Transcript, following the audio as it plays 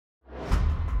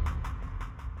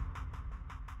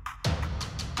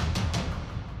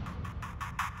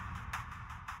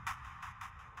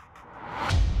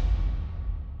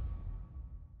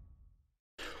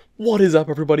What is up,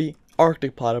 everybody?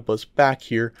 ArcticPlatypus back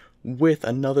here with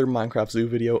another Minecraft Zoo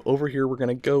video. Over here we're going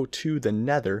to go to the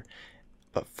Nether,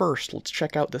 but first let's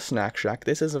check out the snack shack.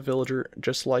 This is a villager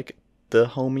just like the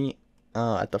homie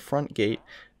at the front gate.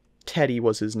 Teddy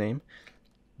was his name.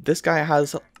 This guy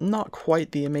has not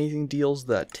quite the amazing deals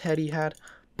that Teddy had,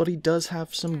 but he does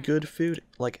have some good food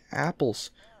like apples.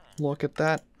 Look at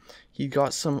that. He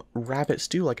got some rabbit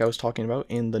stew like I was talking about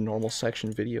in the normal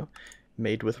section video,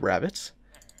 made with rabbits.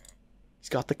 He's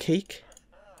got the cake,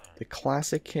 the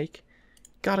classic cake.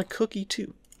 Got a cookie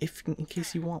too, in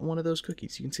case you want one of those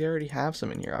cookies. You can see I already have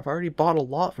some in here. I've already bought a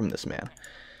lot from this man.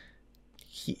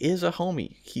 He is a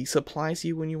homie. He supplies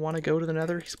you when you want to go to the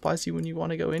Nether. He supplies you when you want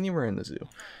to go anywhere in the zoo.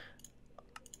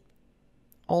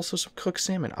 Also some cooked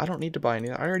salmon. I don't need to buy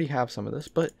any. I already have some of this,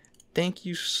 but thank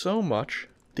you so much,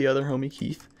 the other homie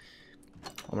Keith.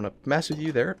 I'm going to mess with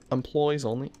you there. Employees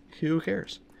only. Who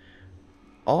cares?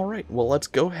 Alright, well let's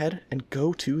go ahead and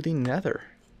go to the Nether.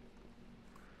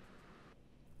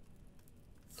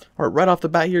 Alright, right off the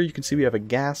bat here you can see we have a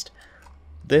ghast.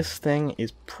 This thing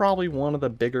is probably one of the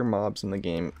bigger mobs in the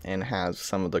game and has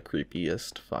some of the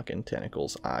creepiest fucking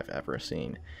tentacles I've ever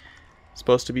seen. It's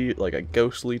supposed to be like a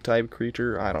ghostly type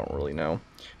creature, I don't really know.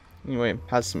 Anyway,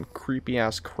 has some creepy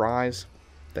ass cries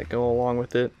that go along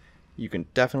with it. You can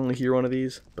definitely hear one of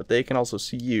these, but they can also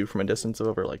see you from a distance of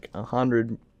over like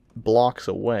 100 blocks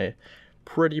away.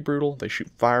 Pretty brutal. They shoot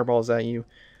fireballs at you.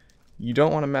 You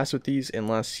don't want to mess with these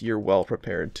unless you're well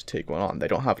prepared to take one on. They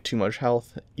don't have too much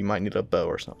health. You might need a bow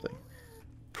or something.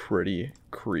 Pretty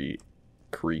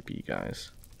creepy,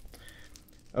 guys.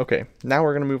 Okay, now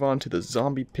we're going to move on to the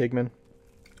zombie pigmen,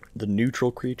 the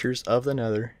neutral creatures of the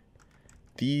Nether.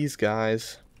 These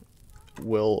guys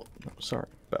will... sorry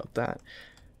about that.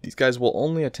 These guys will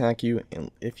only attack you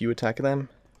if you attack them,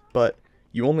 but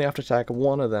you only have to attack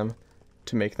one of them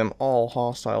to make them all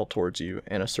hostile towards you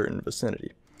in a certain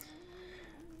vicinity.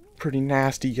 Pretty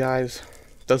nasty guys.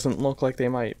 Doesn't look like they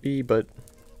might be, but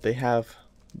they have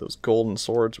those golden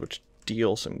swords which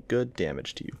deal some good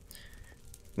damage to you.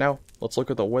 Now, let's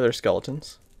look at the wither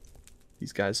skeletons.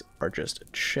 These guys are just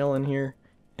chilling here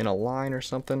in a line or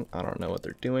something. I don't know what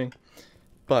they're doing,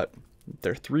 but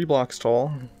they're 3 blocks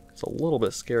tall. It's a little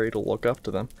bit scary to look up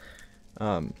to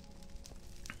them.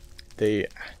 They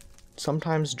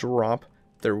sometimes drop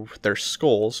their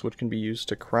skulls, which can be used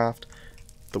to craft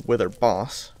the wither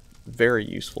boss. Very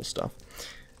useful stuff.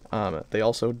 They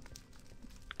also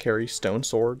carry stone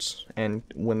swords, and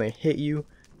when they hit you,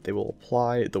 they will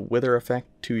apply the wither effect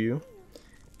to you,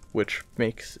 which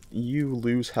makes you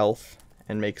lose health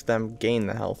and makes them gain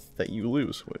the health that you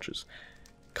lose, which is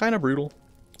kind of brutal,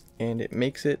 and it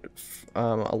makes it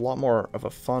a lot more of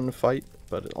a fun fight,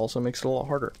 but it also makes it a lot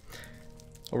harder.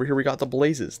 Over here we got the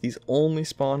blazes. These only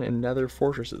spawn in Nether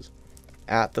fortresses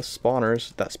at the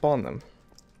spawners that spawn them.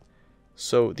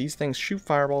 So these things shoot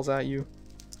fireballs at you.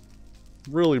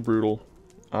 Really brutal.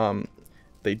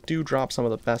 They do drop some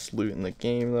of the best loot in the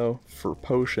game though for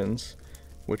potions,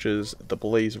 which is the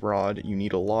blaze rod. You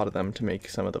need a lot of them to make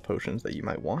some of the potions that you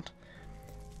might want.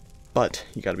 But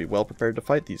you got to be well prepared to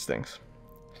fight these things.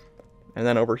 And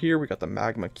then over here we got the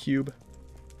magma cube.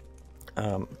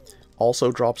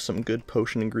 Also drops some good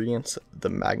potion ingredients, the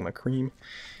magma cream.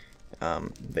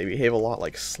 They behave a lot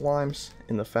like slimes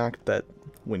in the fact that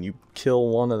when you kill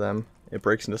one of them, it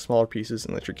breaks into smaller pieces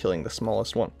unless you're killing the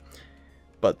smallest one.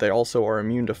 But they also are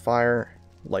immune to fire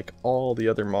like all the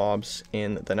other mobs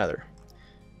in the Nether.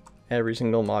 Every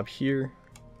single mob here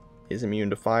is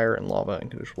immune to fire and lava and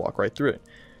can just walk right through it.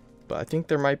 But I think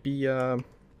there might be a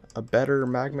better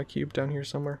magma cube down here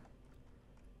somewhere.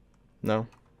 No?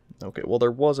 Okay, well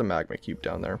there was a magma cube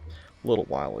down there a little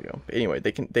while ago. But anyway,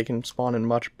 they can spawn in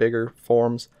much bigger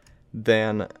forms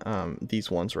than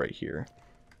these ones right here.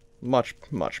 Much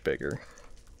bigger.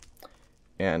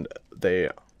 And they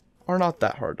are not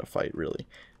that hard to fight, really.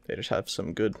 They just have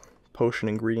some good potion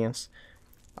ingredients.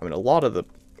 I mean, a lot of the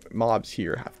mobs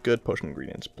here have good potion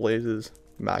ingredients. Blazes,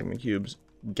 magma cubes,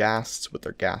 ghasts with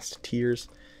their ghast tears.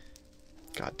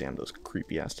 God damn those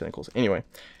creepy ass tentacles. Anyway.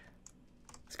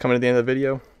 It's coming to the end of the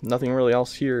video. Nothing really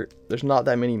else here. There's not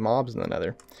that many mobs in the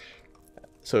Nether.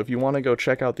 So if you want to go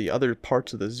check out the other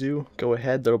parts of the zoo, go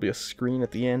ahead. There'll be a screen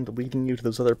at the end leading you to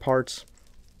those other parts.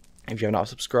 If you have not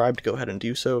subscribed, go ahead and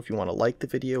do so. If you want to like the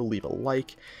video, leave a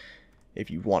like. If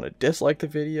you want to dislike the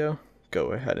video,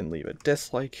 go ahead and leave a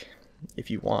dislike. If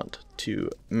you want to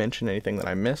mention anything that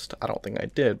I missed, I don't think I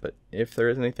did, but if there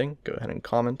is anything, go ahead and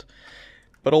comment.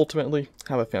 But ultimately,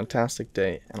 have a fantastic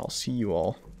day, and I'll see you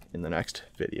all in the next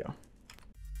video.